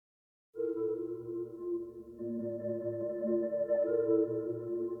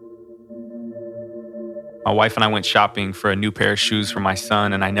My wife and I went shopping for a new pair of shoes for my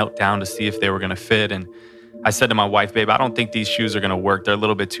son, and I knelt down to see if they were going to fit. And I said to my wife, babe, I don't think these shoes are going to work. They're a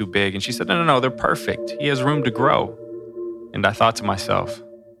little bit too big. And she said, no, they're perfect. He has room to grow. And I thought to myself,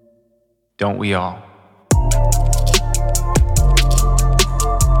 don't we all?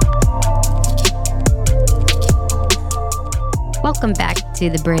 Welcome back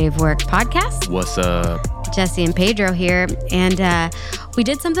to the Brave Work Podcast. What's up? Jesse and Pedro here. And we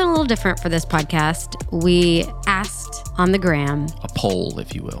did something a little different for this podcast. We asked on the gram. A poll,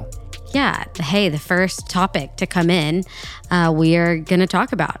 if you will. Yeah. Hey, the first topic to come in, we are going to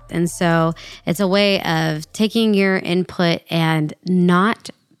talk about. And so it's a way of taking your input and not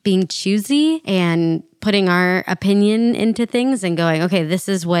being choosy and putting our opinion into things and going, okay, this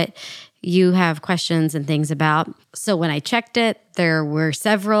is what you have questions and things about. So when I checked it, there were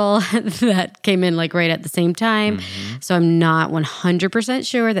several that came in like right at the same time. Mm-hmm. So I'm not 100%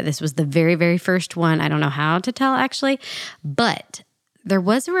 sure that this was the very, very first one. I don't know how to tell actually, but there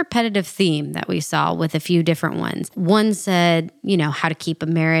was a repetitive theme that we saw with a few different ones. One said, how to keep a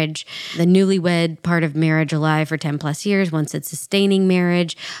marriage, the newlywed part of marriage alive for 10 plus years. One said sustaining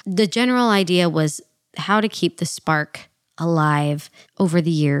marriage. The general idea was how to keep the spark alive over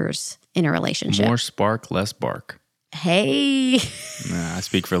the years in a relationship. More spark, less bark. Hey. I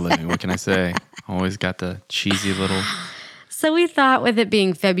speak for a living. What can I say? Always got the cheesy little... So we thought with it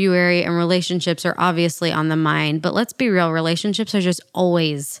being February and relationships are obviously on the mind, but let's be real, relationships are just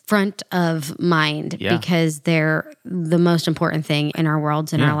always front of mind because they're the most important thing in our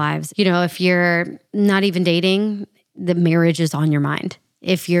worlds, in our lives. If you're not even dating, the marriage is on your mind.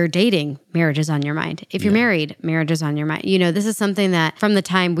 If you're dating, marriage is on your mind. If you're married, marriage is on your mind. This is something that from the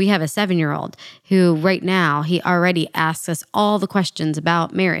time we have a 7-year-old who right now, he already asks us all the questions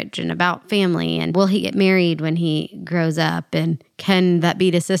about marriage and about family and will he get married when he grows up and can that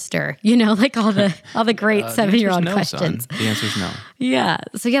be a sister? Like all the great 7-year-old questions. Son. The answer is no. Yeah.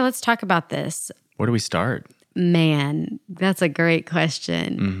 So let's talk about this. Where do we start? Man, that's a great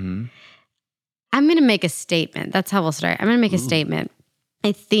question. Mm-hmm. I'm going to make a statement. That's how we'll start. I'm going to make a statement.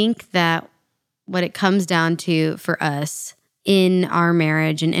 I think that what it comes down to for us in our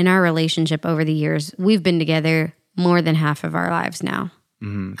marriage and in our relationship over the years, we've been together more than half of our lives now.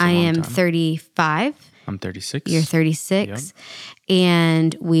 I am 35. I'm 36. You're 36. Yep.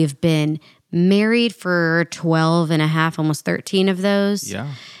 And we've been married for 12 and a half, almost 13 of those.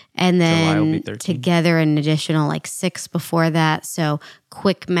 Yeah. And then together an additional 6 before that. So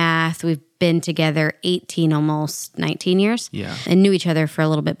quick math, we've been together 18, almost 19 years. Yeah. And knew each other for a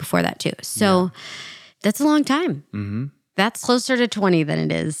little bit before that too. So that's a long time. Mm-hmm. That's closer to 20 than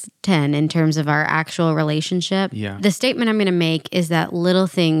it is 10 in terms of our actual relationship. Yeah. The statement I'm going to make is that little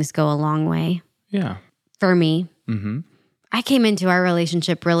things go a long way. Yeah. For me. Mm-hmm. I came into our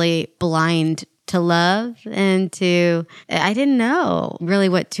relationship really blind to love and I didn't know really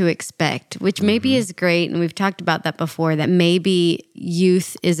what to expect, which maybe is great. And we've talked about that before, that maybe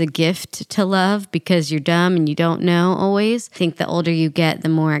youth is a gift to love because you're dumb and you don't know always. I think the older you get, the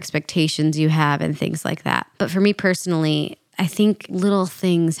more expectations you have and things like that. But for me personally, I think little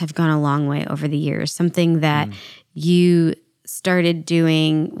things have gone a long way over the years. Something that you started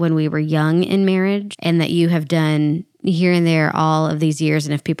doing when we were young in marriage and that you have done here and there all of these years,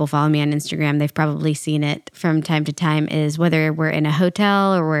 and if people follow me on Instagram, they've probably seen it from time to time, is whether we're in a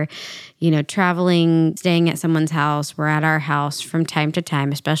hotel or we're, traveling, staying at someone's house, we're at our house from time to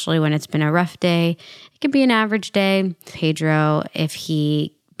time, especially when it's been a rough day. It could be an average day. Pedro, if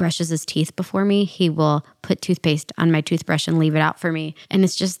he brushes his teeth before me, he will put toothpaste on my toothbrush and leave it out for me. And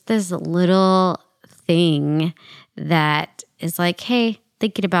it's just this little thing that is like, hey,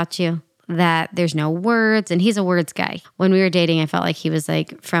 thinking about you. That there's no words, and he's a words guy. When we were dating, I felt like he was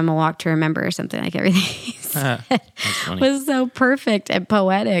like From a Walk to Remember or something. Like everything he said was so perfect and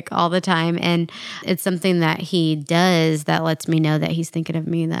poetic all the time. And it's something that he does that lets me know that he's thinking of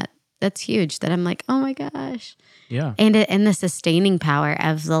me. That's huge. That I'm like, oh my gosh. Yeah. And the sustaining power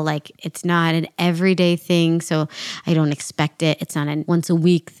of it's not an everyday thing, so I don't expect it. It's not a once a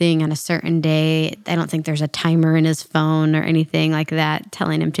week thing on a certain day. I don't think there's a timer in his phone or anything like that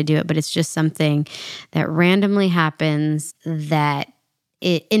telling him to do it, but it's just something that randomly happens that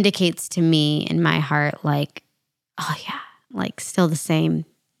it indicates to me in my heart oh yeah, still the same,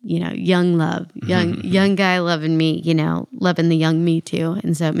 young love, young guy loving me, loving the young me too.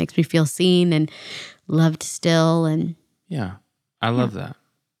 And so it makes me feel seen and loved still. And I love that.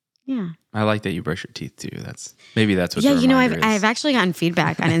 Yeah. I like that you brush your teeth too. Maybe that's what Yeah, the you know, reminder is. I've actually gotten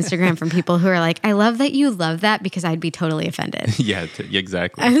feedback on Instagram from people who are like, I love that you love that because I'd be totally offended. Yeah,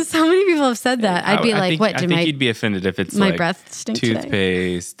 exactly. And so many people have said that. I'd be like, what, I think you'd be offended if it's my like breath stink today?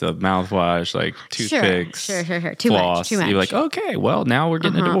 toothpaste, the mouthwash, like toothpicks, Sure. Too floss. much. You're like, okay, well, now we're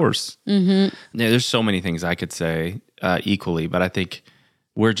getting a divorce. Mm-hmm. Yeah, there's so many things I could say equally, but I think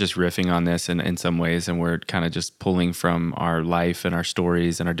we're just riffing on this in some ways, and we're kind of just pulling from our life and our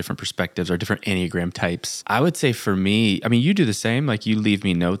stories and our different perspectives, our different Enneagram types. I would say for me, I mean, you do the same. Like you leave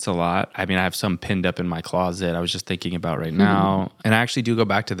me notes a lot. I mean, I have some pinned up in my closet. I was just thinking about right now, and I actually do go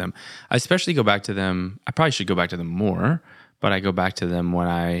back to them. I especially go back to them. I probably should go back to them more, but I go back to them when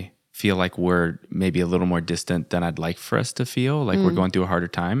I feel like we're maybe a little more distant than I'd like for us to feel, like we're going through a harder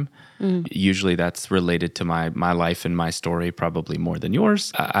time. Usually that's related to my life and my story, probably more than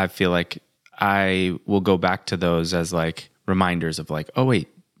yours. I feel like I will go back to those as like reminders of like, oh wait,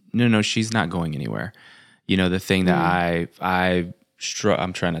 no, she's not going anywhere. You know, the thing that I'm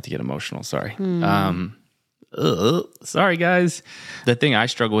trying not to get emotional. Sorry. Sorry guys. The thing I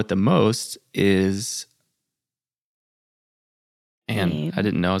struggle with the most is, and I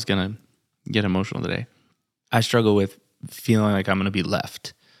didn't know I was going to get emotional today. I struggle with feeling like I'm going to be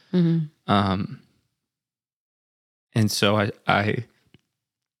left. And so I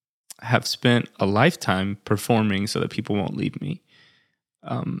have spent a lifetime performing so that people won't leave me.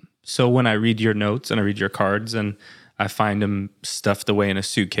 So when I read your notes and I read your cards and I find them stuffed away in a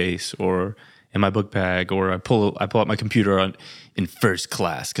suitcase or in my book bag, or I pull out my computer in first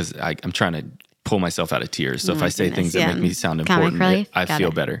class because I'm trying to pull myself out of tears. So if I say things that make me sound important, I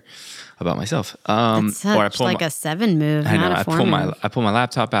feel better about myself. That's or I pull like a 7 move. I know. Not a 4 move. I pull my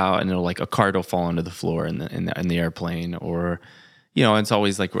laptop out, and it'll like a card will fall onto the floor in the airplane, or you know, it's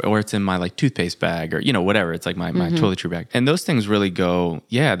always like, or it's in my like toothpaste bag, or you know, whatever. It's like my toiletry bag, and those things really go.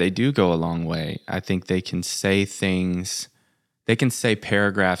 Yeah, they do go a long way. I think they can say things. They can say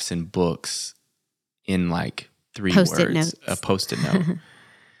paragraphs in books in like 3 Post-it words. notes. A post-it note.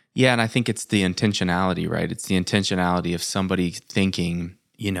 Yeah, and I think it's the intentionality, right? It's the intentionality of somebody thinking,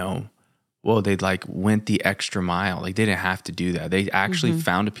 you know, well, they like went the extra mile. Like they didn't have to do that. They actually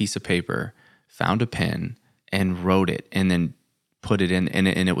found a piece of paper, found a pen, and wrote it, and then put it in. And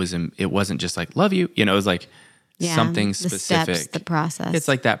it wasn't just like love you. You know, it was like something specific. The steps, the process. It's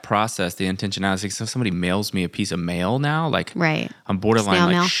like that process, the intentionality. Like, so somebody mails me a piece of mail now, like I'm borderline Snail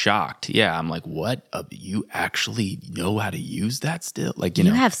like mail. shocked. Yeah, I'm like, what? You actually know how to use that still? Like you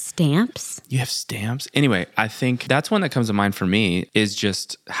know, have stamps? you have stamps. Anyway, I think that's one that comes to mind for me is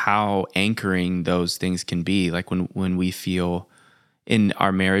just how anchoring those things can be. Like when we feel in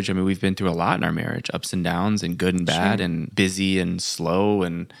our marriage, I mean, we've been through a lot in our marriage, ups and downs and good and bad and busy and slow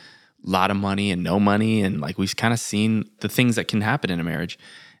and a lot of money and no money. And like we've kind of seen the things that can happen in a marriage.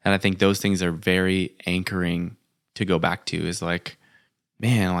 And I think those things are very anchoring to go back to is like,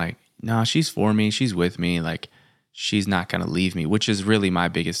 man, like, no, she's for me. She's with me. Like, she's not going to leave me, which is really my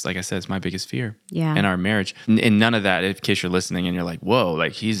biggest, like I said, it's my biggest fear in our marriage. And none of that, in case you're listening and you're like, whoa,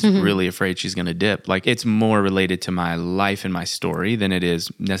 like he's really afraid she's going to dip. Like it's more related to my life and my story than it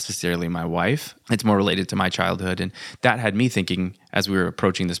is necessarily my wife. It's more related to my childhood. And that had me thinking as we were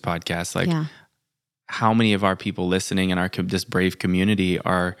approaching this podcast, like, how many of our people listening in our this brave community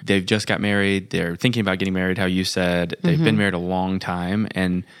they've just got married, they're thinking about getting married, how you said, they've been married a long time,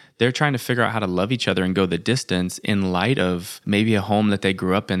 and they're trying to figure out how to love each other and go the distance in light of maybe a home that they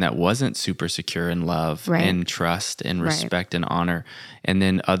grew up in that wasn't super secure in love and trust and respect and honor. And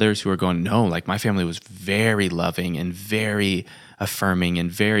then others who are going, no, like my family was very loving and very affirming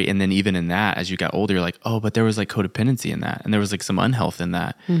and then even in that, as you got older, you're like, oh, but there was like codependency in that. And there was like some unhealth in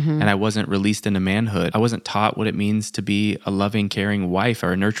that. And I wasn't released into manhood. I wasn't taught what it means to be a loving, caring wife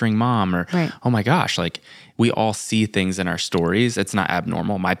or a nurturing mom or, oh my gosh, like we all see things in our stories. It's not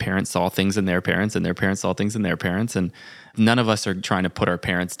abnormal. My parents saw things in their parents and their parents saw things in their parents. And none of us are trying to put our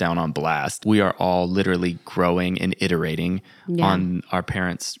parents down on blast. We are all literally growing and iterating on our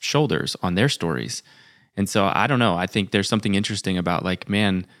parents' shoulders, on their stories. And so I don't know. I think there's something interesting about like,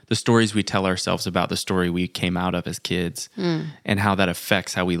 man, the stories we tell ourselves about the story we came out of as kids and how that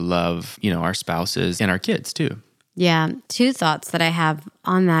affects how we love, you know, our spouses and our kids too. Yeah. 2 thoughts that I have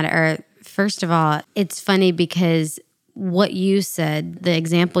on that are, first of all, it's funny because what you said, the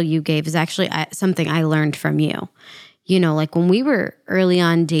example you gave is actually something I learned from you. You know, like when we were early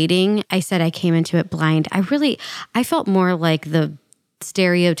on dating, I said I came into it blind. I felt more like the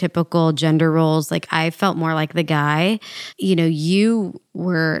stereotypical gender roles. Like I felt more like the guy. You know, you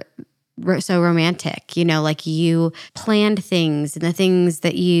were so romantic, like you planned things and the things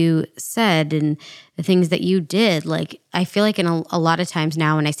that you said and the things that you did. Like, I feel like in a lot of times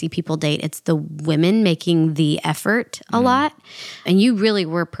now when I see people date, it's the women making the effort a lot. And you really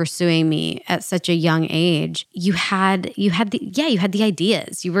were pursuing me at such a young age. You had the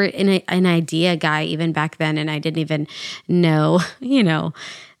ideas. You were an idea guy even back then. And I didn't even know,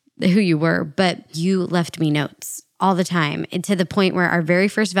 who you were, but you left me notes all the time, and to the point where our very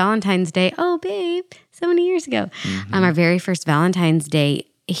first Valentine's Day, oh babe, so many years ago, our very first Valentine's Day,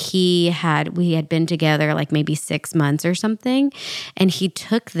 we had been together like maybe 6 months or something, and he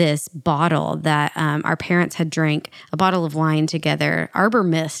took this bottle that our parents had drank, a bottle of wine together, Arbor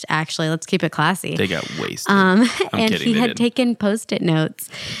Mist, actually. Let's keep it classy. They got wasted. And he had taken Post-it notes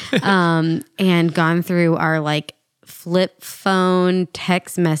and gone through our like flip phone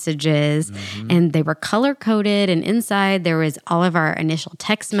text messages, and they were color coded, and inside there was all of our initial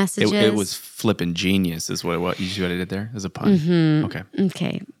text messages. It was flipping genius is what I did there as a pun.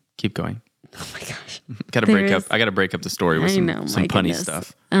 Okay. Keep going. Oh my gosh. I got to break up the story with some punny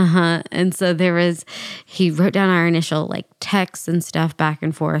stuff. And so he wrote down our initial like texts and stuff back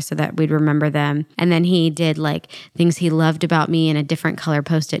and forth so that we'd remember them. And then he did like things he loved about me in a different color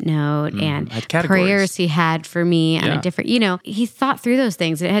Post-it note and prayers he had for me on a different, he thought through those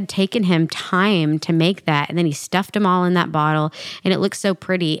things. It had taken him time to make that. And then he stuffed them all in that bottle and it looked so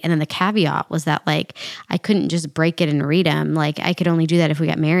pretty. And then the caveat was that like, I couldn't just break it and read them. Like I could only do that if we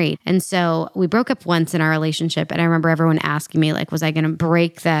got married. And so we broke up once in our relationship. And I remember everyone asking me like, was I going to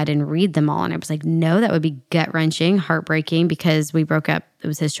break that and read them all? And I was like, no, that would be gut-wrenching, heartbreaking, because we broke up. It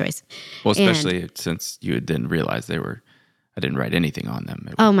was his choice. Well, especially since you didn't realize I didn't write anything on them.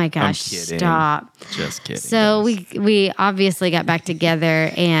 Oh my gosh, stop. Just kidding. So we obviously got back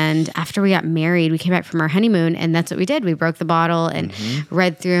together, and after we got married, we came back from our honeymoon, and that's what we did. We broke the bottle and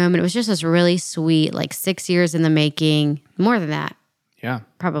read through them, and it was just this really sweet, like 6 years in the making, more than that. Yeah.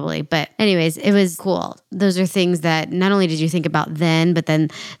 Probably. But anyways, it was cool. Those are things that not only did you think about then, but then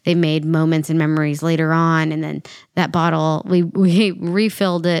they made moments and memories later on. And then that bottle, we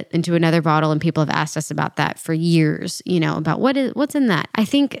refilled it into another bottle, and people have asked us about that for years, about what's in that. I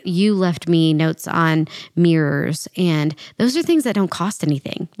think you left me notes on mirrors, and those are things that don't cost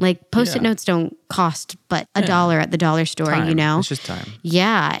anything. Like Post-it notes don't cost but $1 at the dollar store, time. It's just time.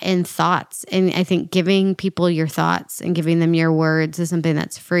 Yeah. And thoughts. And I think giving people your thoughts and giving them your words is something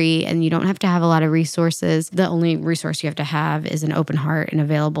that's free, and you don't have to have a lot of resources. The only resource you have to have is an open heart and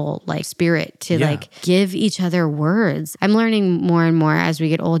available like spirit to like give each other words. I'm learning more and more as we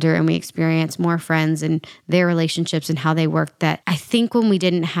get older and we experience more friends and their relationships and how they work, that I think when we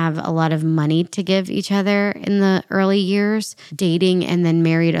didn't have a lot of money to give each other in the early years, dating and then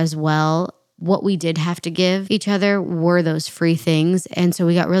married as well, what we did have to give each other were those free things. And so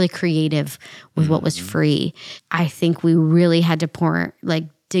we got really creative with what was free. I think we really had to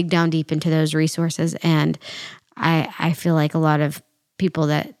dig down deep into those resources. And I feel like a lot of people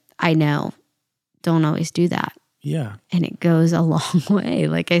that I know don't always do that. Yeah. And it goes a long way,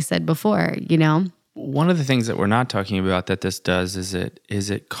 like I said before, One of the things that we're not talking about that this does is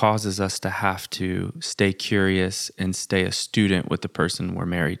it causes us to have to stay curious and stay a student with the person we're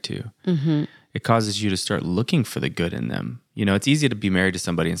married to. Mm-hmm. It causes you to start looking for the good in them. It's easy to be married to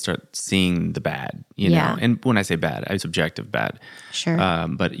somebody and start seeing the bad, know? And when I say bad, it's objective bad. Sure.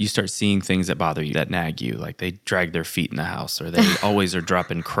 But you start seeing things that bother you, that nag you, like they drag their feet in the house, or they always are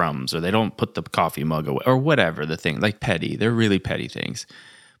dropping crumbs, or they don't put the coffee mug away, or whatever the thing, like petty. They're really petty things.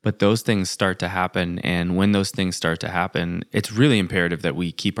 But those things start to happen. And when those things start to happen, it's really imperative that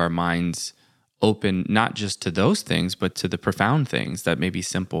we keep our minds open, not just to those things, but to the profound things that may be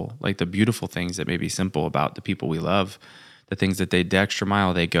simple, like the beautiful things that may be simple about the people we love, the things that the extra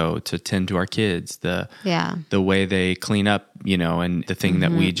mile they go to tend to our kids, the way they clean up, and the thing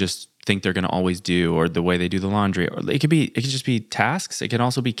that we just think they're going to always do, or the way they do the laundry. Or it could just be tasks. It can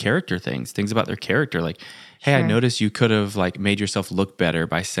also be character things about their character. Like, hey, I noticed you could have like made yourself look better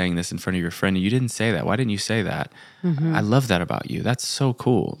by saying this in front of your friend, and you didn't say that. Why didn't you say that? I love that about you. That's so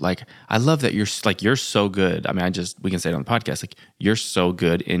cool. Like, I love that you're so good. I mean, we can say it on the podcast. Like, you're so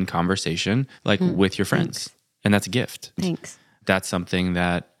good in conversation, like with your friends. Thanks. And that's a gift. Thanks. That's something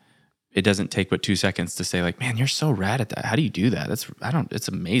that it doesn't take but 2 seconds to say like, man, you're so rad at that. How do you do that? It's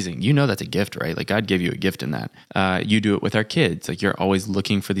amazing. That's a gift, right? Like, God gave you a gift in that. You do it with our kids. Like, you're always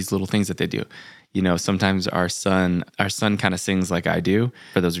looking for these little things that they do. Sometimes our son kind of sings like I do,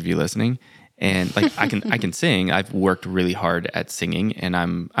 for those of you listening. And like, I can sing. I've worked really hard at singing, and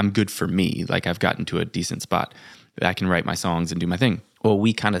I'm good for me. Like, I've gotten to a decent spot. I can write my songs and do my thing. well,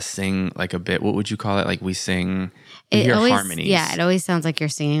 we kind of sing like a bit. What would you call it? Like we sing, we It hear always, harmonies. yeah, it always sounds like you're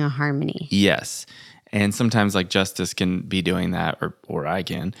singing a harmony. Yes. And sometimes like Justice can be doing that or I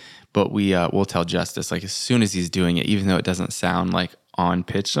can, but we'll tell Justice like as soon as he's doing it, even though it doesn't sound like on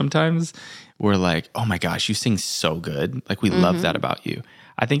pitch sometimes, we're like, oh my gosh, you sing so good. Like we love that about you.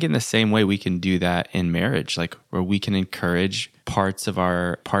 I think in the same way we can do that in marriage, like where we can encourage parts of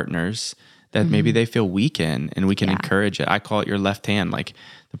our partners that maybe they feel weak in, and we can encourage it. I call it your left hand, like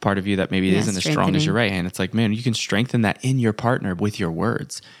the part of you that maybe isn't as strong as your right hand. It's like, man, you can strengthen that in your partner with your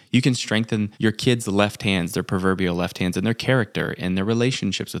words. You can strengthen your kids' left hands, their proverbial left hands, and their character and their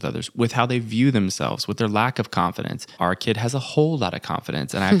relationships with others, with how they view themselves, with their lack of confidence. Our kid has a whole lot of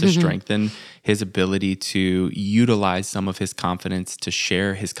confidence, and I have to strengthen his ability to utilize some of his confidence to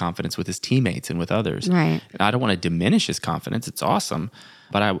share his confidence with his teammates and with others. Right. And I don't want to diminish his confidence. It's awesome.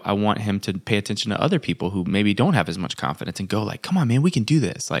 But I want him to pay attention to other people who maybe don't have as much confidence and go like, come on, man, we can do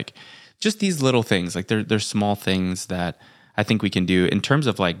this. Like just these little things, like they're small things that I think we can do. In terms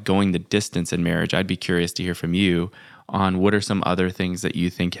of like going the distance in marriage, I'd be curious to hear from you on what are some other things that you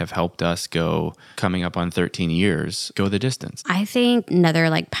think have helped us go, coming up on 13 years, go the distance. I think another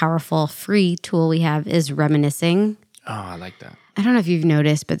like powerful free tool we have is reminiscing. Oh, I like that. I don't know if you've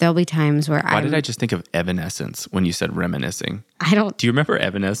noticed, but there'll be times where Why did I just think of Evanescence when you said reminiscing? I don't. Do you remember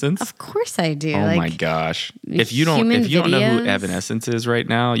Evanescence? Of course I do. Oh like, my gosh. If you don't know who Evanescence is right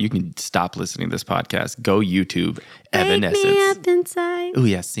now, you can stop listening to this podcast. Go YouTube Evanescence. Wake me up inside. Oh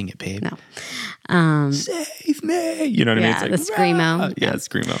yeah, sing it, babe. No. Save me. You know what I mean? It's like the Screamo. Rah! Yeah,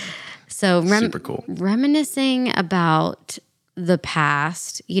 Screamo. So Super cool. Reminiscing about the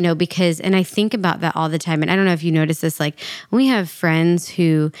past, because, and I think about that all the time. And I don't know if you notice this, like when we have friends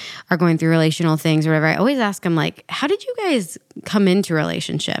who are going through relational things or whatever, I always ask them like, how did you guys come into a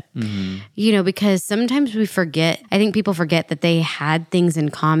relationship? Because sometimes we forget, I think people forget that they had things in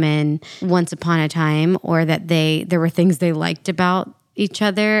common once upon a time, or that there were things they liked about each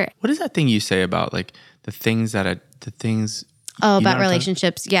other. What is that thing you say about like the things Oh, about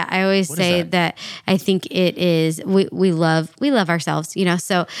relationships. Yeah. I always say that I think it is, we love ourselves,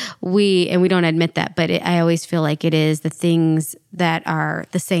 so we don't admit that, but I always feel like it is the things that are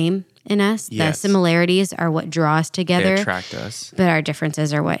the same in us. Yes. The similarities are what draw us together. They attract us. But our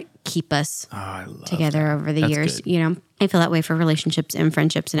differences are what keep us together over the years, good. I feel that way for relationships and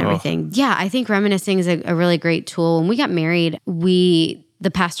friendships and everything. Yeah. I think reminiscing is a really great tool. When we got married,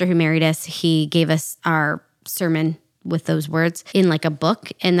 the pastor who married us, he gave us our sermon with those words in like a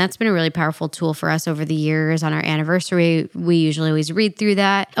book. And that's been a really powerful tool for us over the years. On our anniversary, we usually always read through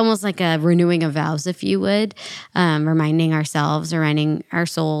that, almost like a renewing of vows, if you would, reminding ourselves, reminding our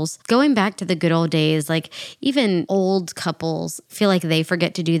souls. Going back to the good old days, like even old couples feel like they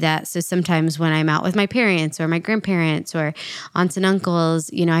forget to do that. So sometimes when I'm out with my parents or my grandparents or aunts and uncles,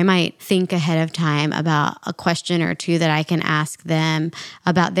 I might think ahead of time about a question or two that I can ask them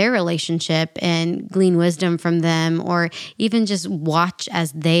about their relationship and glean wisdom from them, or even just watch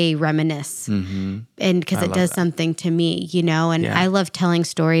as they reminisce. And because it does something to me, and I love telling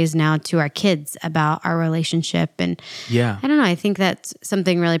stories now to our kids about our relationship. And I don't know, I think that's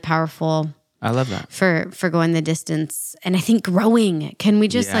something really powerful. I love that. For going the distance. And I think growing, can we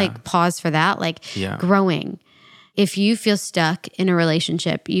just like pause for that? Like growing. If you feel stuck in a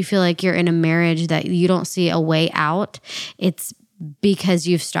relationship, you feel like you're in a marriage that you don't see a way out, it's because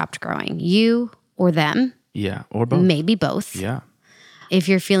you've stopped growing, you or them. Yeah, or both. Maybe both. Yeah. If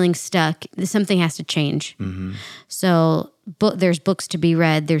you're feeling stuck, something has to change. So there's books to be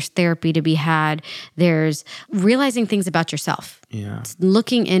read. There's therapy to be had. There's realizing things about yourself. Yeah. It's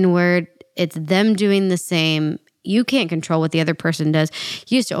looking inward. It's them doing the same. You can't control what the other person does.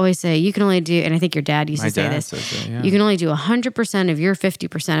 You used to always say you can only do, and I think your dad used to say this, you can only do 100% of your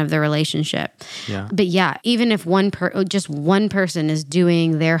 50% of the relationship. Yeah. But yeah, even if just one person is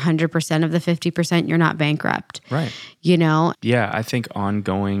doing their 100% of the 50%, you're not bankrupt. Right. Yeah, I think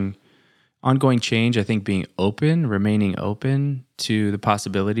ongoing change, I think remaining open to the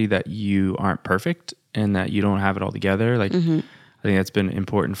possibility that you aren't perfect and that you don't have it all together. Like, I think that's been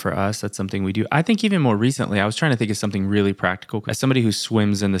important for us. That's something we do. I think even more recently, I was trying to think of something really practical. As somebody who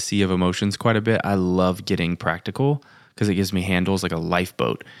swims in the sea of emotions quite a bit, I love getting practical because it gives me handles like a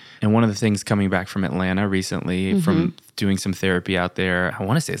lifeboat. And one of the things coming back from Atlanta recently, from doing some therapy out there, I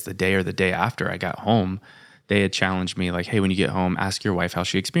want to say it's the day or the day after I got home, they had challenged me like, hey, when you get home, ask your wife how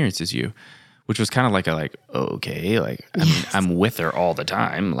she experiences you. Which was kind of like okay, like, I mean, I'm with her all the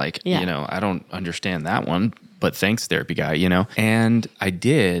time. Like, I don't understand that one, but thanks, therapy guy, And I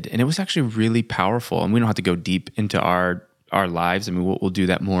did, and it was actually really powerful. And we don't have to go deep into our our lives. I mean, we'll do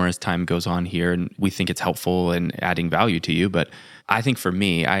that more as time goes on here, and we think it's helpful and adding value to you. But I think for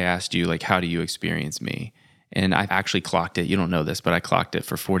me, I asked you, like, how do you experience me? And I actually clocked it. You don't know this, but I clocked it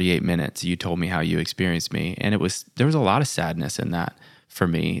for 48 minutes. You told me how you experienced me. And there was a lot of sadness in that for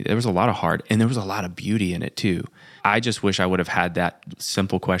me. There was a lot of heart, and there was a lot of beauty in it too. I just wish I would have had that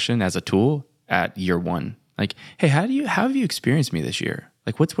simple question as a tool at year 1. Like, hey, how have you experienced me this year?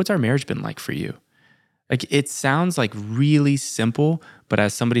 Like, what's our marriage been like for you? Like, it sounds like really simple, but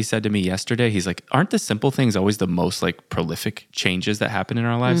as somebody said to me yesterday, he's like, aren't the simple things always the most like prolific changes that happen in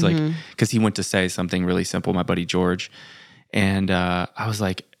our lives? Like, because he went to say something really simple, my buddy George. And I was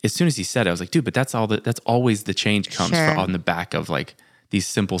like, as soon as he said it, I was like, dude, but that's always the change comes on the back of like these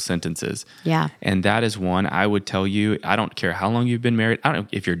simple sentences. Yeah. And that is one I would tell you. I don't care how long you've been married. I don't know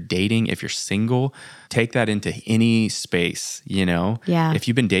if you're dating, if you're single, take that into any space, you know? Yeah. If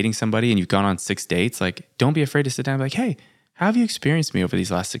you've been dating somebody and you've gone on 6 dates, like, don't be afraid to sit down and be like, hey, how have you experienced me over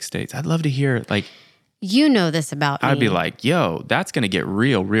these last 6 dates? I'd love to hear, like, you know this about me. I'd be like, yo, that's going to get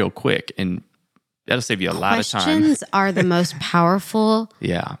real quick. And that'll save you a lot of time. Questions are the most powerful,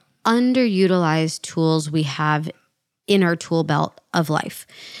 yeah, underutilized tools we have in our tool belt of life.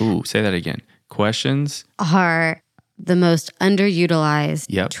 Ooh, say that again. Questions are the most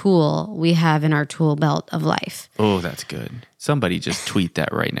underutilized tool we have in our tool belt of life. Oh, that's good. Somebody just tweet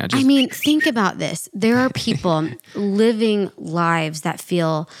that right now. I mean, think about this. There are people living lives that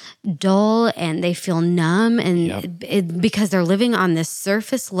feel dull and they feel numb, and because they're living on this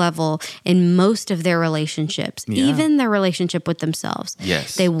surface level in most of their relationships, even their relationship with themselves.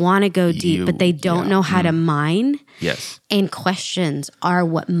 Yes. They want to go deep, but they don't know how to mine. Yes. And questions are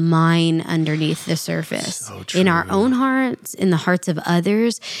what mine underneath the surface. So true. In our own hearts, in the hearts of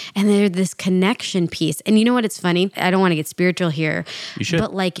others. And there's this connection piece. And you know what? It's funny. I don't want to get spiritual here. You should.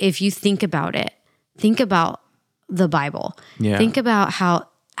 But like, if you think about it, think about the Bible. Yeah. Think about how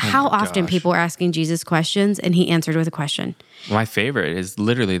often people are asking Jesus questions and he answered with a question. My favorite is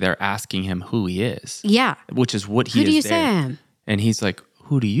literally they're asking him who he is. Yeah. Which is what he Who is do you there. say I am? And he's like,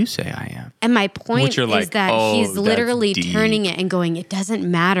 who do you say I am? And my point is like, that he's literally deep. turning it and going, it doesn't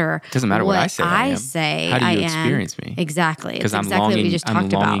matter. It doesn't matter what I say I am. How do you I experience me? Exactly. Because It's exactly what we just talked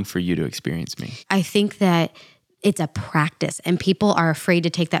about. I'm longing for you to experience me. I think that it's a practice and people are afraid to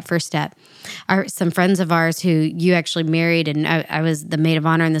take that first step. Some friends of ours who you actually married, and I was the maid of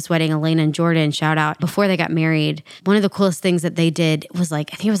honor in this wedding, Elena and Jordan, shout out, before they got married, one of the coolest things that they did was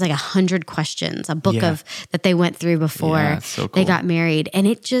like, I think it was like 100 questions, a book of that they went through before they got married. And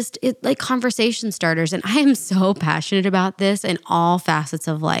it like conversation starters. And I am so passionate about this in all facets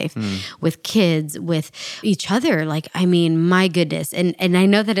of life, with kids, with each other. Like, I mean, my goodness. And I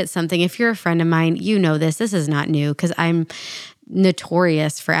know that it's something, if you're a friend of mine, you know this is not new, because I'm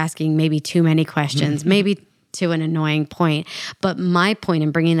notorious for asking maybe too many questions, maybe to an annoying point. But my point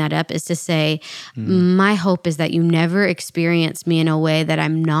in bringing that up is to say, my hope is that you never experience me in a way that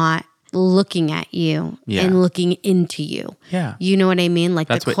I'm not looking at you and looking into you. Yeah. You know what I mean? Like,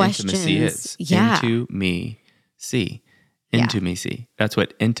 that's the what questions. Intimacy is. Yeah. Intimacy. Intimacy. That's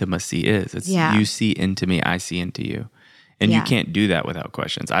what intimacy is. It's you see into me, I see into you. And you can't do that without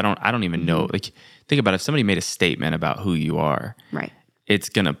questions. I don't even know. Like, think about if somebody made a statement about who you are. Right. It's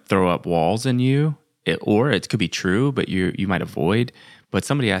going to throw up walls in you, or it could be true, but you might avoid. But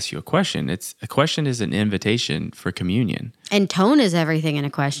somebody asks you a question. A question is an invitation for communion. And tone is everything in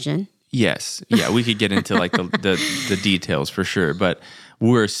a question. Yes. Yeah, we could get into like the details for sure, but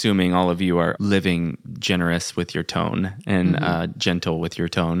we're assuming all of you are living generous with your tone and gentle with your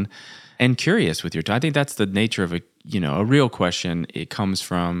tone and curious with your tone. I think that's the nature of a real question. It comes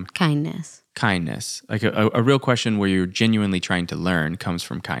from kindness. Like a real question where you're genuinely trying to learn comes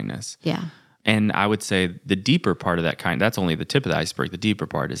from kindness. Yeah. And I would say the deeper part of that that's only the tip of the iceberg. The deeper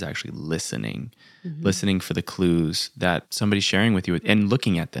part is actually listening. Listening for the clues that somebody's sharing with you and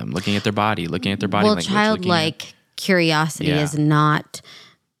looking at them, looking at their body, looking at their body language. Well, childlike curiosity is not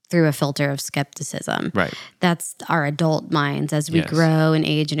through a filter of skepticism. Right. That's our adult minds. As we grow and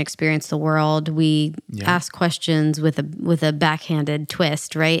age and experience the world, we ask questions with a backhanded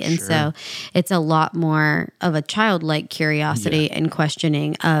twist, right? And so it's a lot more of a childlike curiosity and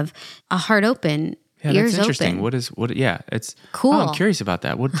questioning of a heart open, ears that's interesting. open. It's cool. Oh, I'm curious about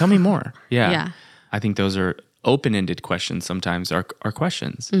that. Tell me more. Yeah. I think those are open-ended questions sometimes are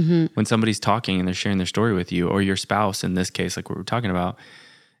questions. When somebody's talking and they're sharing their story with you, or your spouse in this case, like what we're talking about,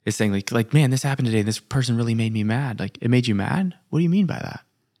 is saying like, man, this happened today. This person really made me mad. Like, it made you mad? What do you mean by that?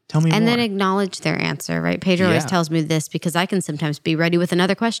 Tell me more. And then acknowledge their answer, right? Pedro always tells me this because I can sometimes be ready with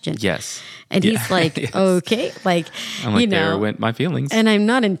another question. Yes. And he's like, Yes. okay. Like, I'm like, you know, there went my feelings. and I'm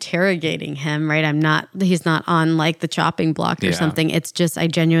not interrogating him, right? He's not on like the chopping block or something. It's just, I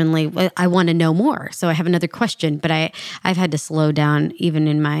want to know more. So I have another question, but I've had to slow down even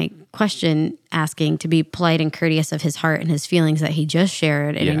in my question asking to be polite and courteous of his heart and his feelings that he just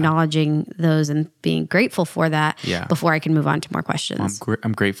shared and acknowledging those and being grateful for that before I can move on to more questions.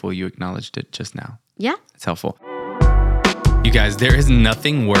 I'm grateful you acknowledged it just now. Yeah. It's helpful. You guys, there is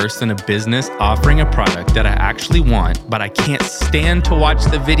nothing worse than a business offering a product that I actually want, but I can't stand to watch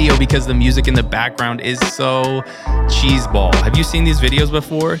the video because the music in the background is so cheeseball. Have you seen these videos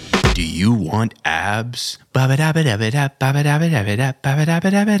before? Do you want abs?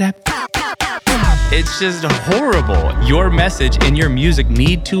 It's just horrible. Your message and your music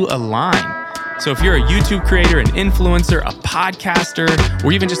need to align. So if you're a YouTube creator, an influencer, a podcaster,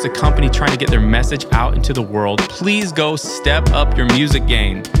 or even just a company trying to get their message out into the world, please go step up your music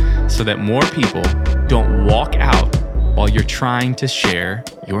game so that more people don't walk out while you're trying to share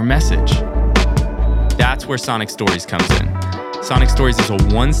your message. That's where Sonic Stories comes in. Sonic Stories is a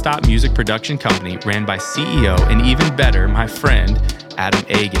one-stop music production company ran by CEO and even better, my friend, Adam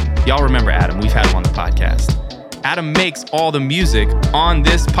Agan. Y'all remember Adam, we've had him on the podcast. Adam makes all the music on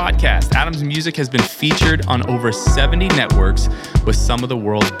this podcast. Adam's music has been featured on over 70 networks with some of the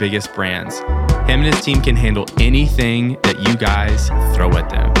world's biggest brands. Him and his team can handle anything that you guys throw at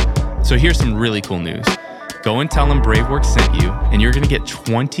them. So here's some really cool news. Go and tell them Braveworks sent you, and you're going to get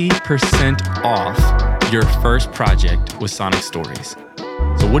 20% off your first project with Sonic Stories.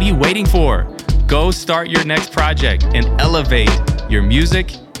 So what are you waiting for? Go start your next project and elevate your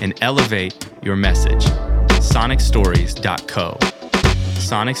music and elevate your message. sonicstories.co,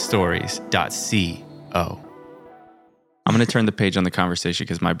 sonicstories.co. I'm going to turn the page on the conversation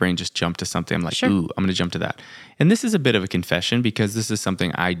because my brain just jumped to something. I'm like, sure. Ooh, I'm going to jump to that. And this is a bit of a confession because this is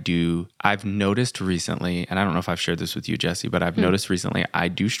something I've noticed recently, and I don't know if I've shared this with you, Jesse, but I've noticed recently I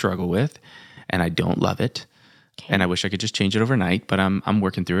do struggle with, and I don't love it. Okay. And I wish I could just change it overnight, but I'm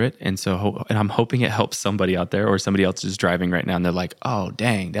working through it. And so I'm hoping it helps somebody out there, or somebody else is driving right now and they're like, oh,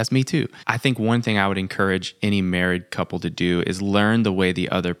 dang, that's me too. I think one thing I would encourage any married couple to do is learn the way the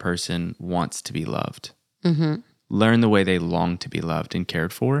other person wants to be loved. Mm-hmm. Learn the way they long to be loved and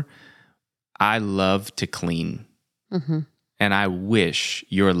cared for. I love to clean. Mm-hmm. And I wish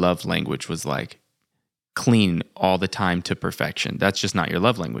your love language was like clean all the time to perfection. That's just not your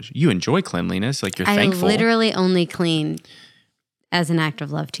love language. You enjoy cleanliness, like you're thankful. I literally only clean as an act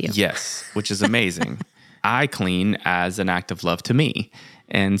of love to you. Yes, which is amazing. I clean as an act of love to me.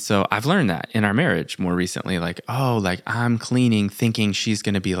 And so I've learned that in our marriage more recently, like, oh, like I'm cleaning thinking she's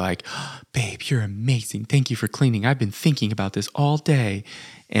going to be like, oh, babe, you're amazing. Thank you for cleaning. I've been thinking about this all day.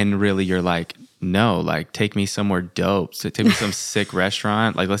 And really you're like, no, like take me somewhere dope. So take me to some sick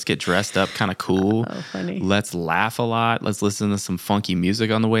restaurant. Like let's get dressed up kind of cool. Oh, funny. Let's laugh a lot. Let's listen to some funky music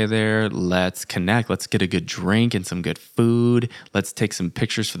on the way there. Let's connect. Let's get a good drink and some good food. Let's take some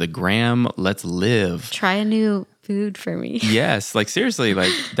pictures for the gram. Let's live. Try a new food for me. Yes, like seriously,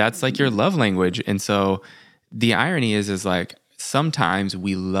 like that's like your love language. And so the irony is like sometimes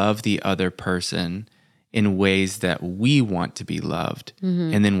we love the other person in ways that we want to be loved.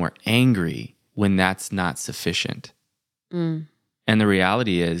 Mm-hmm. And then we're angry when that's not sufficient. Mm. And the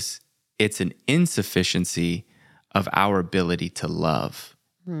reality is it's an insufficiency of our ability to love.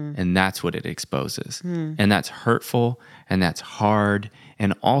 Mm. And that's what it exposes. Mm. And that's hurtful and that's hard.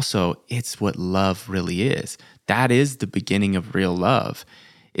 And also it's what love really is. That is the beginning of real love,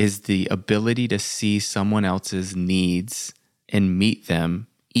 is the ability to see someone else's needs and meet them,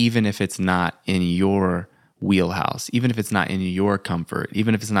 even if it's not in your wheelhouse, even if it's not in your comfort,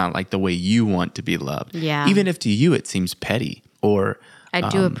 even if it's not like the way you want to be loved. Yeah. Even if to you it seems petty or... I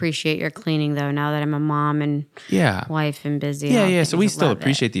do appreciate your cleaning though, now that I'm a mom and wife and busy. Yeah. So we still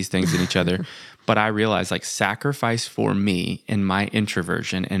appreciate these things in each other. But I realize like sacrifice for me and my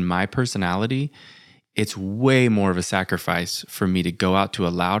introversion and my personality, it's way more of a sacrifice for me to go out to a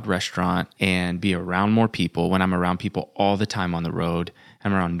loud restaurant and be around more people when I'm around people all the time on the road.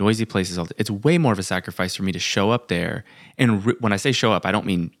 I'm around noisy places. It's way more of a sacrifice for me to show up there. And when I say show up, I don't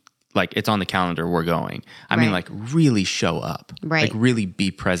mean like it's on the calendar, we're going. I mean like really show up. Right. Like really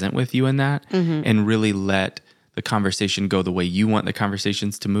be present with you in that and really let the conversation go the way you want the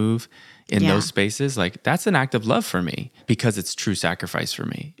conversations to move in those spaces. Like that's an act of love for me because it's true sacrifice for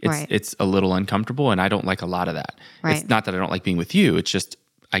me. It's a little uncomfortable and I don't like a lot of that. Right. It's not that I don't like being with you. It's just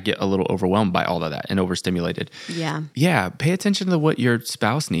I get a little overwhelmed by all of that and overstimulated. Yeah. Yeah. Pay attention to what your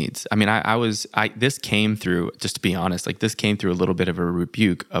spouse needs. I mean, this came through, just to be honest, like this came through a little bit of a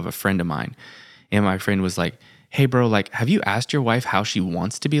rebuke of a friend of mine. And my friend was like, hey bro, like, have you asked your wife how she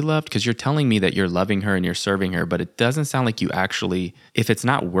wants to be loved? Because you're telling me that you're loving her and you're serving her, but it doesn't sound like you actually, if it's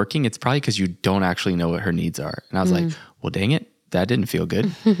not working, it's probably because you don't actually know what her needs are. And I was like, well, dang it. That didn't feel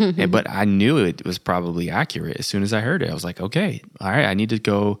good. But I knew it was probably accurate as soon as I heard it. I was like, okay, all right, I need to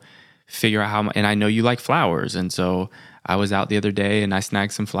go figure out how, and I know you like flowers. And so I was out the other day and I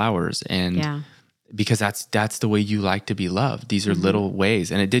snagged some flowers. And because that's the way you like to be loved. These are little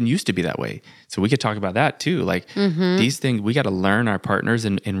ways. And it didn't used to be that way. So we could talk about that too. Like these things, we got to learn our partners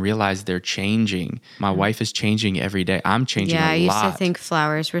and realize they're changing. My wife is changing every day. I'm changing a lot. Yeah, I used to think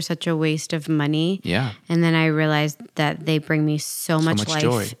flowers were such a waste of money. Yeah. And then I realized that they bring me so much life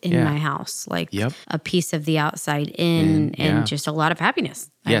joy. in my house. Like a piece of the outside in and just a lot of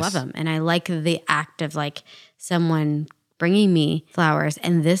happiness. I love them. And I like the act of like someone bringing me flowers.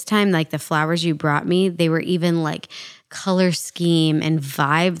 And this time, like the flowers you brought me, they were even like color scheme and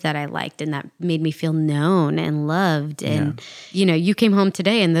vibe that I liked. And that made me feel known and loved. And, you know, you came home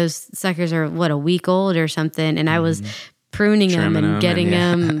today and those suckers are a week old or something. And I was pruning them and getting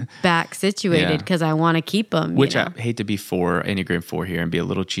them back situated because I want to keep them. Which I hate to be for Enneagram 4 here and be a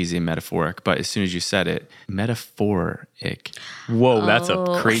little cheesy and metaphoric, but as soon as you said it, metaphoric. Whoa, that's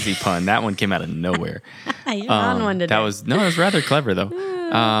a crazy pun. That one came out of nowhere. You're on one today. That was rather clever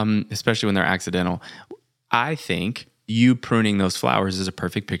though, especially when they're accidental. I think you pruning those flowers is a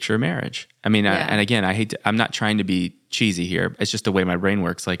perfect picture of marriage. I mean, and again, I'm not trying to be cheesy here. It's just the way my brain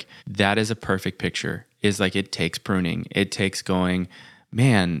works. Like that is a perfect picture. Is like it takes pruning. It takes going,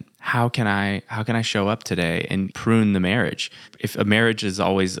 man, how can I show up today and prune the marriage? If a marriage is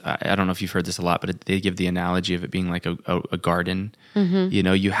always, I don't know if you've heard this a lot, but they give the analogy of it being like a garden. You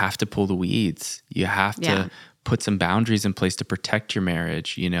know, you have to pull the weeds. You have to put some boundaries in place to protect your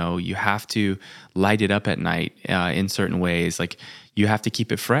marriage. You know, you have to light it up at night in certain ways. Like you have to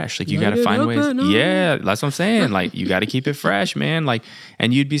keep it fresh. Like you got to find ways. Yeah, that's what I'm saying. Like you got to keep it fresh, man. Like,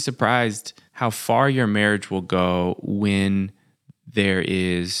 and you'd be surprised how far your marriage will go when there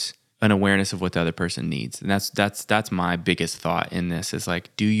is an awareness of what the other person needs. And that's my biggest thought in this is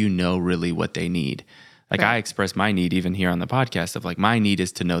like, do you know really what they need? Like I express my need even here on the podcast of like, my need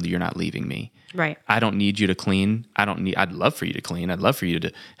is to know that you're not leaving me. Right. I don't need you to clean. I'd love for you to clean. I'd love for you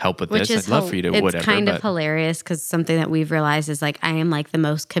to help with this. I'd love for you to whatever. It's kind of hilarious because something that we've realized is like, I am like the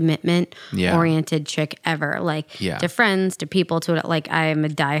most commitment oriented chick ever. Like to friends, to people, to like, I am a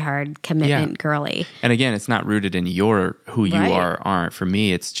diehard commitment girly. And again, it's not rooted in who you aren't. For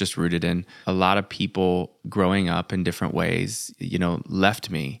me, it's just rooted in a lot of people growing up in different ways, you know, left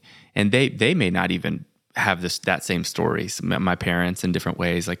me. And they may not even have that same story. My parents in different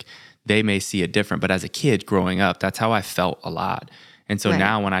ways, like they may see it different, but as a kid growing up, that's how I felt a lot. And so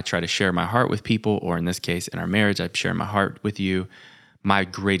now when I try to share my heart with people, or in this case, in our marriage, I share my heart with you, my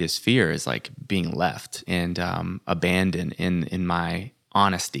greatest fear is like being left and abandoned in my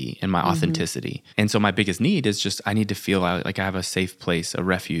honesty and my authenticity. And so my biggest need is just, I need to feel like I have a safe place, a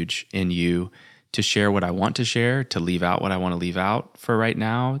refuge in you, to share what I want to share, to leave out what I want to leave out for right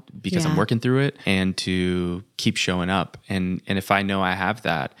now because I'm working through it, and to keep showing up. And if I know I have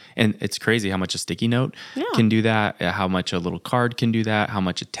that, and it's crazy how much a sticky note can do that, how much a little card can do that, how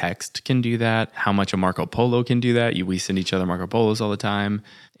much a text can do that, how much a Marco Polo can do that. We send each other Marco Polos all the time.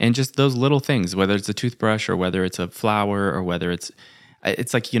 And just those little things, whether it's a toothbrush or whether it's a flower or whether it's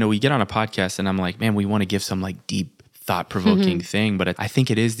like, you know, we get on a podcast and I'm like, man, we want to give some like deep thought-provoking thing, but I think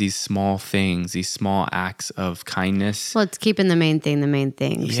it is these small things, these small acts of kindness. Well, it's keeping the main thing.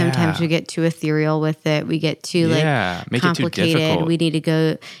 Yeah. Sometimes we get too ethereal with it. We get too like complicated. It too difficult. We need to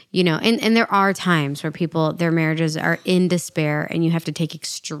go, you know, and there are times where people, their marriages are in despair and you have to take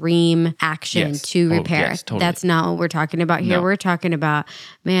extreme action to repair. Yes, totally. That's not what we're talking about here. No. We're talking about,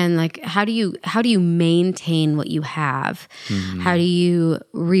 man, like how do you maintain what you have? How do you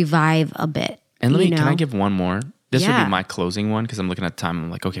revive a bit? And can I give one more? This would be my closing one because I'm looking at the time.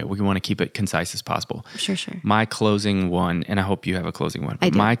 I'm like, okay, we want to keep it concise as possible. Sure. My closing one, and I hope you have a closing one.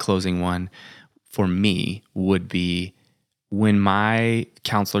 I do. My closing one for me would be when my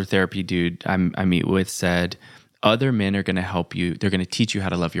counselor therapy dude I meet with said, other men are going to help you. They're going to teach you how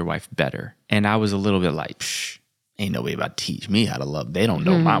to love your wife better. And I was a little bit like, ain't nobody about to teach me how to love. They don't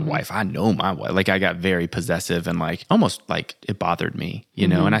know my wife. I know my wife. Like I got very possessive and like almost like it bothered me, you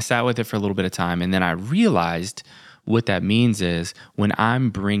know, and I sat with it for a little bit of time. And then I realized what that means is when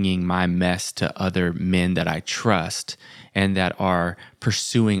I'm bringing my mess to other men that I trust and that are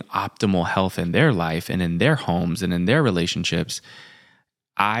pursuing optimal health in their life and in their homes and in their relationships,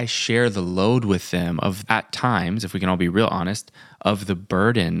 I share the load with them of, at times, if we can all be real honest, of the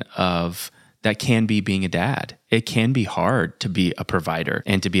burden of that can be being a dad. It can be hard to be a provider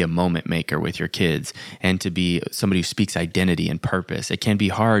and to be a moment maker with your kids and to be somebody who speaks identity and purpose. It can be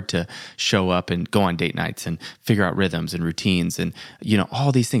hard to show up and go on date nights and figure out rhythms and routines and,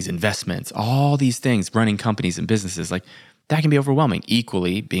 all these things, investments, all these things, running companies and businesses. Like, that can be overwhelming.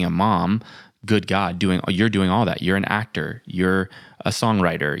 Equally, being a mom, good God, you're doing all that. You're an actor, you're a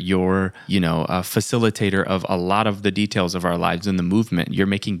songwriter, you're, a facilitator of a lot of the details of our lives in the movement. You're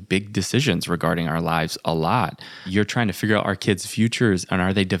making big decisions regarding our lives a lot. You're trying to figure out our kids' futures and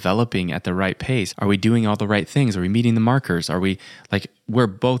are they developing at the right pace? Are we doing all the right things? Are we meeting the markers? We're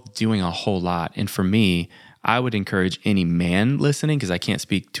both doing a whole lot. And for me, I would encourage any man listening, because I can't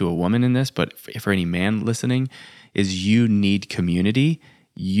speak to a woman in this, but for any man listening, is you need community.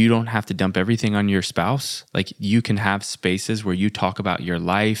 You don't have to dump everything on your spouse. Like, you can have spaces where you talk about your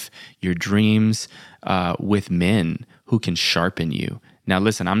life, your dreams, with men who can sharpen you. Now,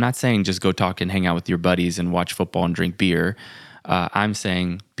 listen, I'm not saying just go talk and hang out with your buddies and watch football and drink beer. I'm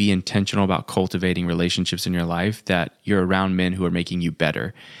saying be intentional about cultivating relationships in your life that you're around men who are making you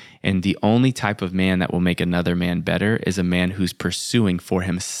better. And the only type of man that will make another man better is a man who's pursuing for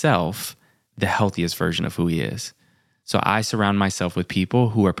himself the healthiest version of who he is. So I surround myself with people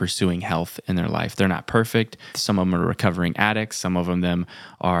who are pursuing health in their life. They're not perfect. Some of them are recovering addicts. Some of them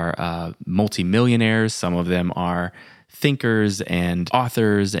are multimillionaires. Some of them are thinkers and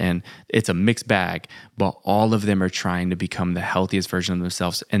authors, and it's a mixed bag. But all of them are trying to become the healthiest version of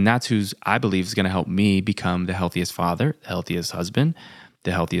themselves. And that's who's, I believe, is going to help me become the healthiest father, the healthiest husband,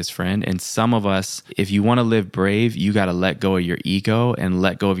 the healthiest friend. And some of us, if you want to live brave, you got to let go of your ego and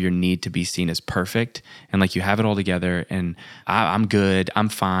let go of your need to be seen as perfect. And like, you have it all together and I'm good, I'm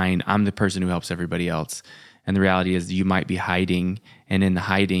fine, I'm the person who helps everybody else. And the reality is you might be hiding, and in the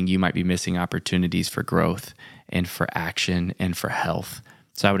hiding, you might be missing opportunities for growth and for action and for health.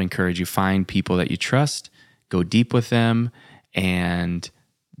 So I would encourage you, find people that you trust, go deep with them. And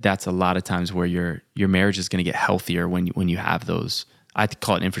that's a lot of times where your marriage is going to get healthier when you have those. I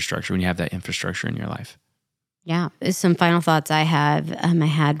call it infrastructure, when you have that infrastructure in your life. Yeah. Some final thoughts I have. I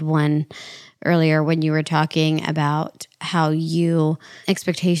had one earlier when you were talking about how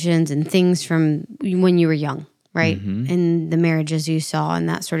expectations and things from when you were young, right? Mm-hmm. And the marriages you saw and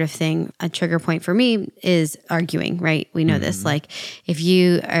that sort of thing. A trigger point for me is arguing, right? We know this. Like, if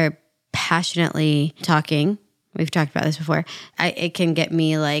you are passionately talking, we've talked about this before, it can get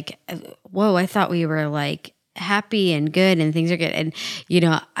me like, whoa, I thought we were like happy and good and things are good. And,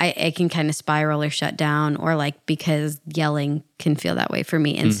 I can kind of spiral or shut down, or like, because yelling can feel that way for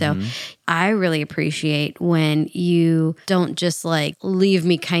me. And so I really appreciate when you don't just like leave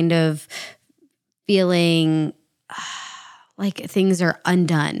me kind of feeling like things are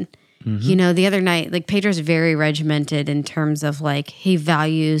undone. The other night, like, Pedro's very regimented in terms of like, he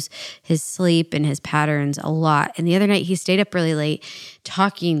values his sleep and his patterns a lot. And the other night he stayed up really late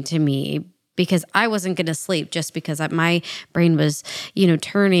talking to me because I wasn't going to sleep, just because my brain was,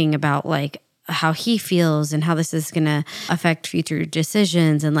 turning about like how he feels and how this is going to affect future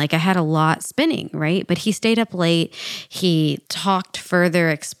decisions. And like, I had a lot spinning, right? But he stayed up late. He talked further,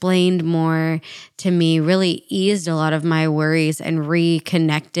 explained more to me, really eased a lot of my worries and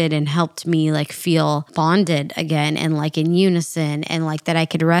reconnected and helped me like feel bonded again and like in unison, and like that I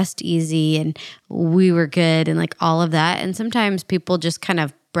could rest easy and we were good and like all of that. And sometimes people just kind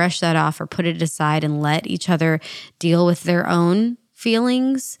of brush that off or put it aside and let each other deal with their own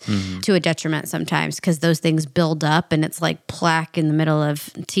feelings to a detriment sometimes, because those things build up and it's like plaque in the middle of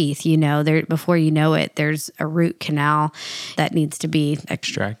teeth, there, before you know it, there's a root canal that needs to be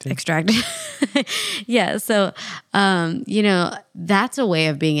extracted. Yeah. So, that's a way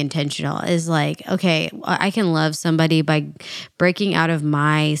of being intentional, is like, okay, I can love somebody by breaking out of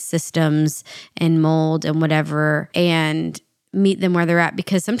my systems and mold and whatever, and meet them where they're at,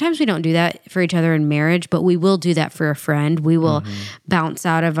 because sometimes we don't do that for each other in marriage, but we will do that for a friend. We will bounce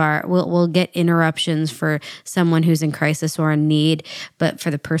out of we'll get interruptions for someone who's in crisis or in need, but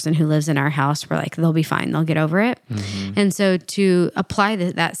for the person who lives in our house, we're like, they'll be fine, they'll get over it. And so to apply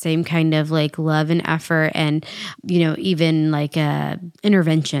that same kind of like love and effort and, even like a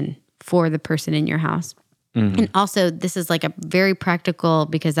intervention for the person in your house. And also, this is like a very practical,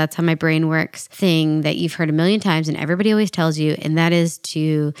 because that's how my brain works, thing that you've heard a million times and everybody always tells you, and that is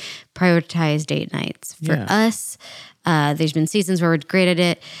to prioritize date nights. For us, There's been seasons where we're great at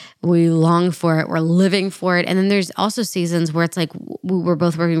it. We long for it. We're living for it. And then there's also seasons where it's like we're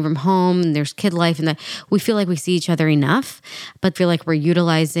both working from home and there's kid life and that we feel like we see each other enough, but feel like we're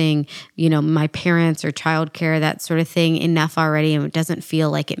utilizing, my parents or childcare, that sort of thing enough already. And it doesn't feel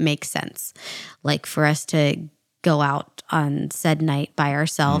like it makes sense. Like for us to go out on said night by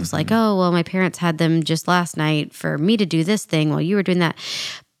ourselves, like, oh, well, my parents had them just last night for me to do this thing while you were doing that.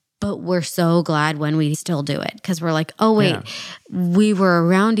 But we're so glad when we still do it because we're like, oh, wait, we were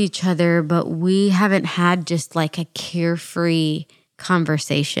around each other, but we haven't had just like a carefree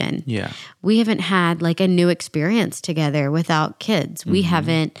conversation. Yeah. We haven't had like a new experience together without kids. We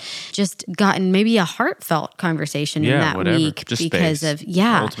haven't just gotten maybe a heartfelt conversation in that week just because space. of,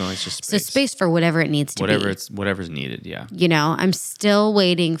 Ultimately, it's just space. So space for whatever it needs to be. Whatever's needed, yeah. I'm still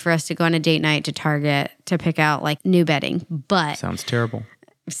waiting for us to go on a date night to Target to pick out like new bedding, but... Sounds terrible.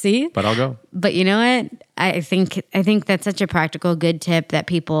 See? But I'll go. But you know what? I think that's such a practical, good tip that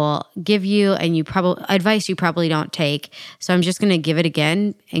people give you and advice you probably don't take. So I'm just going to give it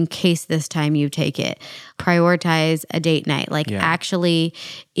again in case this time you take it. Prioritize a date night. Actually,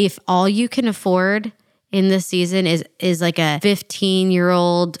 if all you can afford in this season is like a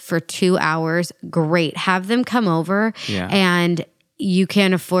 15-year-old for 2 hours, great. Have them come over and you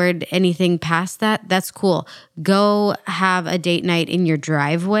can't afford anything past that, that's cool. Go have a date night in your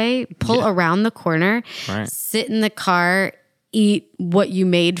driveway, pull around the corner, sit in the car, eat what you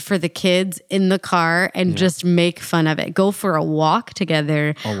made for the kids in the car and just make fun of it. Go for a walk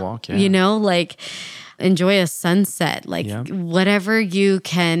together. A walk, yeah. Enjoy a sunset, whatever you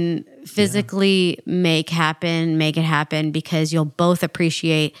can physically make it happen because you'll both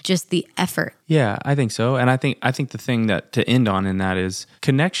appreciate just the effort. Yeah, I think so. And I think the thing that to end on in that is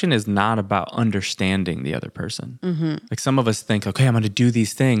connection is not about understanding the other person. Like some of us think, okay, I'm going to do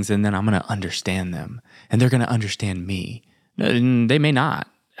these things and then I'm going to understand them and they're going to understand me. They may not.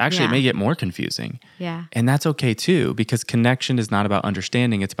 Actually, it may get more confusing. Yeah. And that's okay too, because connection is not about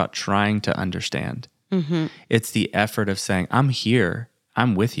understanding. It's about trying to understand. It's the effort of saying, I'm here,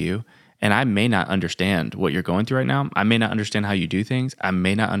 I'm with you, and I may not understand what you're going through right now. I may not understand how you do things. I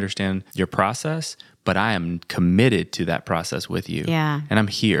may not understand your process, but I am committed to that process with you. Yeah. And I'm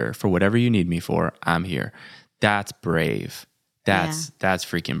here for whatever you need me for. I'm here. That's brave. That's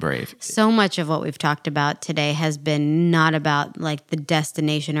freaking brave. So much of what we've talked about today has been not about like the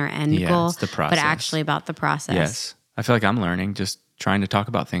destination or end goal, it's the process. but actually about the process. Yes. I feel like I'm learning, just trying to talk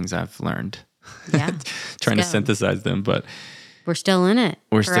about things I've learned. Yeah. Trying to synthesize them, but we're still in it.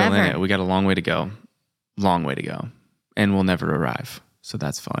 We're still in it. We got a long way to go. And we'll never arrive. So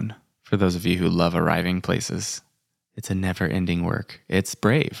that's fun. For those of you who love arriving places, it's a never-ending work. It's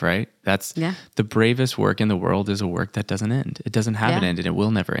brave, right? That's the bravest work in the world is a work that doesn't end. It doesn't have an end and it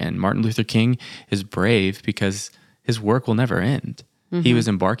will never end. Martin Luther King is brave because his work will never end. He was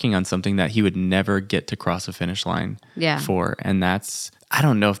embarking on something that he would never get to cross a finish line for. And I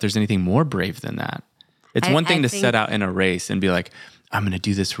don't know if there's anything more brave than that. It's one thing to set out in a race and be like, I'm going to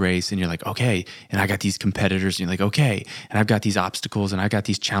do this race. And you're like, okay. And I got these competitors. And you're like, okay. And I've got these obstacles and I've got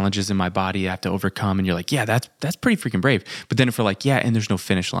these challenges in my body I have to overcome. And you're like, yeah, that's pretty freaking brave. But then if we're like, and there's no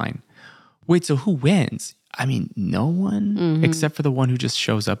finish line. Wait, so who wins? I mean, no one except for the one who just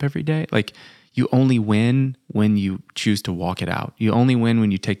shows up every day. Like you only win when you choose to walk it out. You only win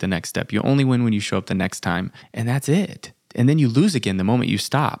when you take the next step. You only win when you show up the next time. And that's it. And then you lose again the moment you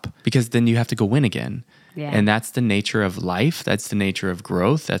stop because then you have to go win again. Yeah. And that's the nature of life. That's the nature of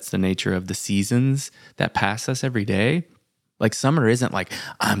growth. That's the nature of the seasons that pass us every day. Like summer isn't like,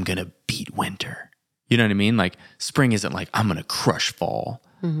 I'm going to beat winter. You know what I mean? Like spring isn't like, I'm going to crush fall.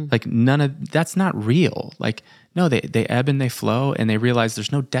 Like that's not real. Like, no, they ebb and they flow and they realize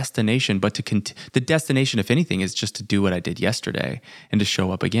there's no destination, but the destination, if anything, is just to do what I did yesterday and to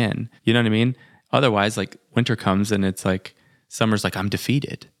show up again. You know what I mean? Otherwise, like winter comes and it's like, summer's like, I'm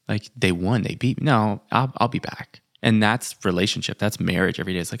defeated. Like they won, they beat me. No, I'll be back. And that's relationship. That's marriage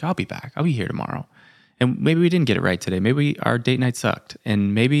every day. It's like, I'll be back. I'll be here tomorrow. And maybe we didn't get it right today. Maybe our date night sucked.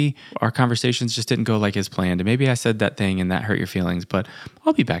 And maybe our conversations just didn't go like as planned. And maybe I said that thing and that hurt your feelings, but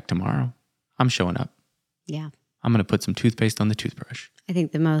I'll be back tomorrow. I'm showing up. Yeah. I'm going to put some toothpaste on the toothbrush. I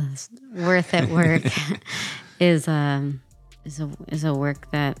think the most worth it work is a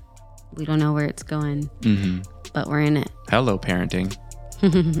work that we don't know where it's going, but we're in it. Hello, parenting.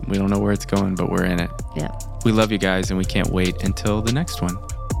 We don't know where it's going, but we're in it. Yeah. We love you guys, and we can't wait until the next one.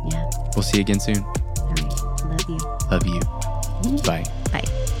 Yeah. We'll see you again soon. All right. Love you. Love you. Bye. Bye.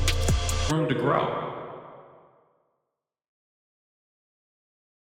 Room to grow.